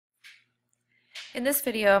In this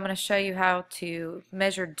video, I'm going to show you how to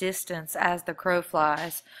measure distance as the crow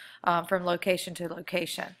flies from location to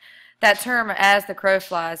location. That term, as the crow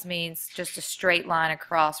flies, means just a straight line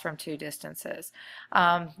across from two distances.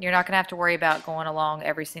 You're not going to have to worry about going along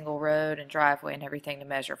every single road and driveway and everything to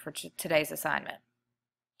measure for today's assignment.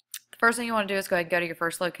 The first thing you want to do is go ahead and go to your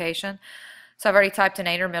first location. So I've already typed in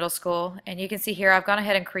Aynor Middle School, and you can see here I've gone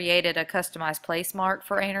ahead and created a customized place mark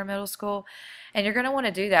for Aynor Middle School, and you're going to want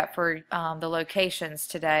to do that for the locations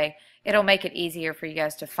today. It'll make it easier for you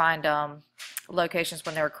guys to find locations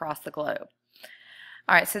when they're across the globe.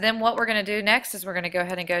 Alright, so then what we're going to do next is we're going to go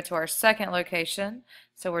ahead and go to our second location.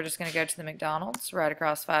 So we're just going to go to the McDonald's right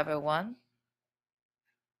across 501.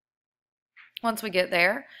 Once we get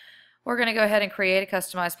there, we're going to go ahead and create a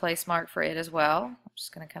customized place mark for it as well. I'm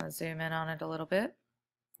just going to kind of zoom in on it a little bit.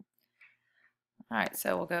 Alright,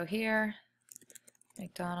 so we'll go here,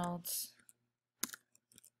 McDonald's.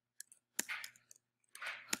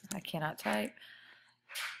 I cannot type.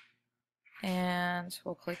 And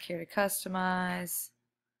we'll click here to customize.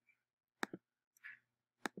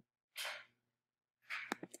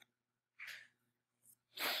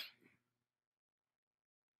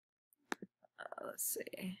 Let's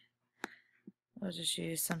see. We'll just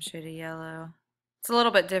use some shade of yellow. It's a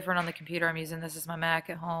little bit different on the computer I'm using. This is my Mac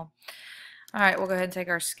at home. Alright, we'll go ahead and take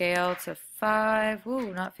our scale to 5.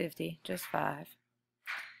 Ooh, not 50, just 5.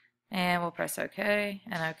 And we'll press OK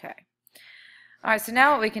and OK. Alright, so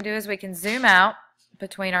now what we can do is we can zoom out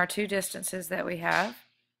between our two distances that we have.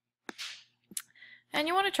 And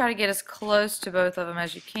you want to try to get as close to both of them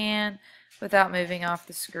as you can without moving off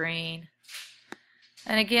the screen.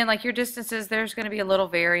 And again, like your distances, there's going to be a little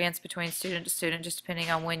variance between student to student just depending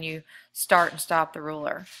on when you start and stop the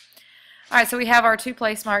ruler. Alright, so we have our two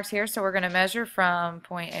place marks here, so we're going to measure from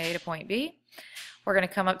point A to point B. We're going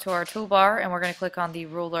to come up to our toolbar and we're going to click on the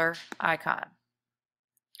ruler icon.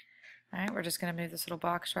 Alright, we're just going to move this little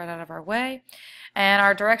box right out of our way. And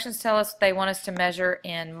our directions tell us they want us to measure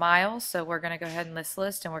in miles, so we're going to go ahead and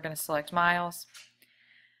list and we're going to select miles.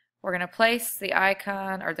 We're going to place the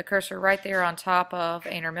icon or the cursor right there on top of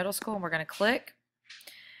Aynor Middle School and we're going to click.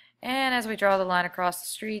 And as we draw the line across the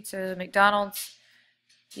street to McDonald's,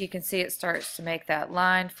 you can see it starts to make that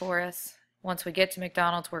line for us. Once we get to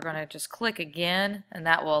McDonald's, we're going to just click again and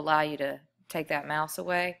that will allow you to take that mouse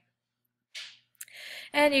away.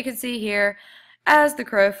 And you can see here, as the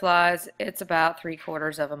crow flies, it's about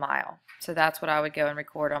 3/4 of a mile. So that's what I would go and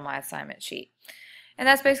record on my assignment sheet. And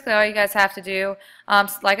that's basically all you guys have to do.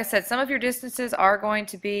 Like I said, some of your distances are going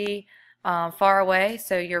to be far away,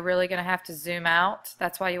 so you're really going to have to zoom out.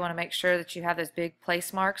 That's why you want to make sure that you have those big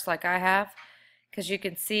place marks like I have, because you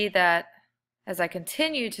can see that as I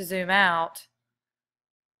continue to zoom out,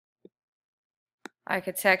 I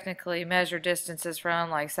could technically measure distances from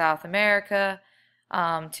like South America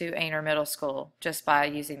to Aynor Middle School just by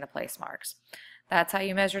using the place marks. That's how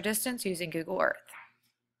you measure distance using Google Earth.